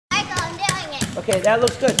Okay, that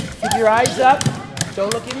looks good. Keep your eyes up.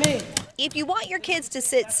 Don't look at me. If you want your kids to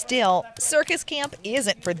sit still, Circus Camp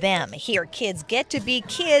isn't for them. Here, kids get to be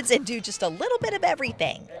kids and do just a little bit of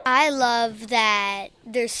everything. I love that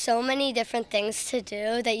there's so many different things to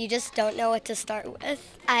do that you just don't know what to start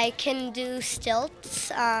with. I can do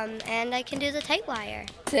stilts and I can do the tight wire.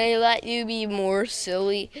 They let you be more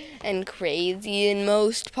silly and crazy in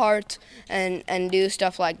most parts and do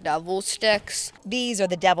stuff like devil sticks. These are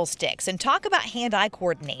the devil sticks, and talk about hand-eye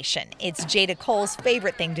coordination. It's Jada Cole's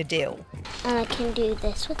favorite thing to do. And I can do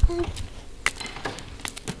this with them.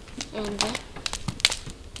 And this.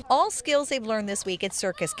 All skills they've learned this week at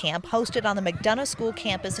Circus Camp, hosted on the McDonough School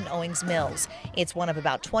campus in Owings Mills. It's one of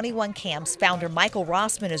about 21 camps founder Michael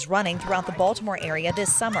Rossman is running throughout the Baltimore area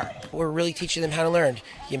this summer. We're really teaching them how to learn.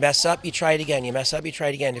 You mess up, you try it again. You mess up, you try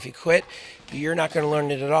it again. If you quit, you're not going to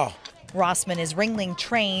learn it at all. Rossman is Ringling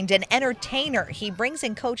trained and entertainer. He brings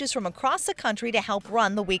in coaches from across the country to help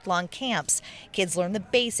run the week-long camps. Kids learn the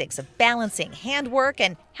basics of balancing, handwork,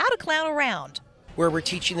 and how to clown around. Where we're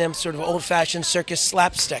teaching them sort of old-fashioned circus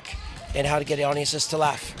slapstick and how to get audiences to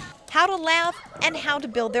laugh. How to laugh and how to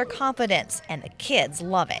build their confidence, and the kids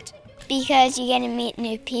love it. Because you get to meet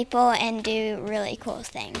new people and do really cool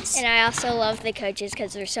things. And I also love the coaches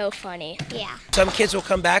because they're so funny. Yeah. Some kids will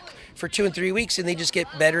come back for 2 and 3 weeks and they just get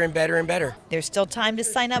better and better and better. There's still time to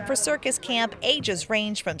sign up for Circus Camp. Ages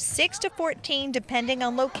range from 6 to 14 depending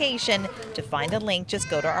on location. To find a link, just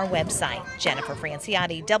go to our website. Jennifer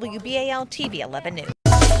Franciotti, WBAL-TV 11 News.